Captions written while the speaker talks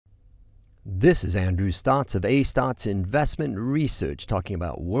This is Andrew Stotz of Stotz Investment Research talking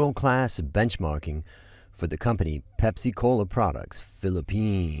about world-class benchmarking for the company Pepsi Cola Products,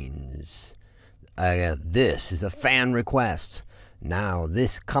 Philippines. This is a fan request. Now,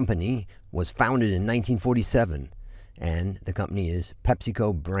 this company was founded in 1947, and the company is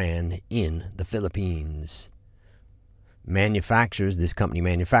PepsiCo brand in the Philippines. This company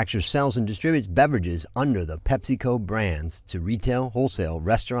manufactures, sells, and distributes beverages under the PepsiCo brands to retail, wholesale,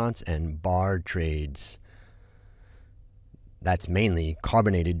 restaurants, and bar trades. That's mainly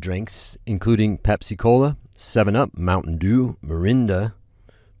carbonated drinks, including Pepsi Cola, 7-Up, Mountain Dew, Mirinda,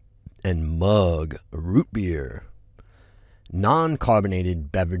 and Mug root beer.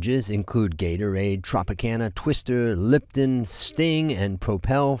 Non-carbonated beverages include Gatorade, Tropicana, Twister, Lipton, Sting, and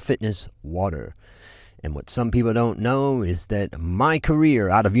Propel Fitness Water. And what some people don't know is that my career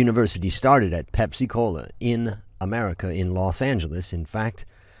out of university started at Pepsi Cola in America, in Los Angeles. In fact,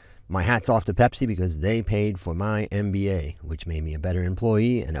 my hat's off to Pepsi because they paid for my MBA, which made me a better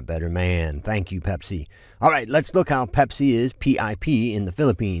employee and a better man. Thank you, Pepsi. All right, let's look how Pepsi is PIP in the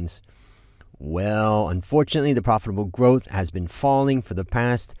Philippines. Well, unfortunately, the profitable growth has been falling for the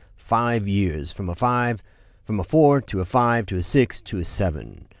past 5 years, from a 4 to a 5 to a 6 to a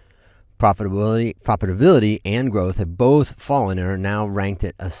 7. Profitability and growth have both fallen and are now ranked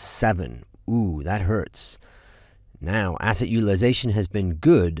at a 7. Ooh, that hurts. Now, asset utilization has been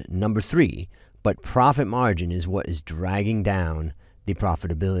good, number 3, but profit margin is what is dragging down the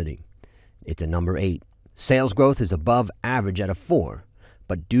profitability. It's a number 8. Sales growth is above average at a 4,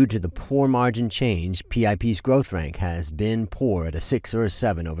 but due to the poor margin change, PIP's growth rank has been poor at a 6 or a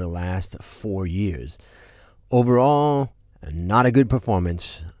 7 over the last 4 years. Overall, not a good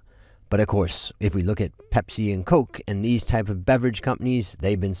performance. But of course, if we look at Pepsi and Coke and these type of beverage companies,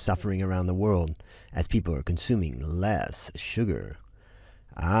 they've been suffering around the world as people are consuming less sugar.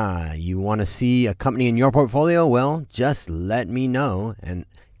 You want to see a company in your portfolio? Well, just let me know and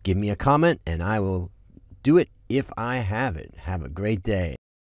give me a comment and I will do it if I have it. Have a great day.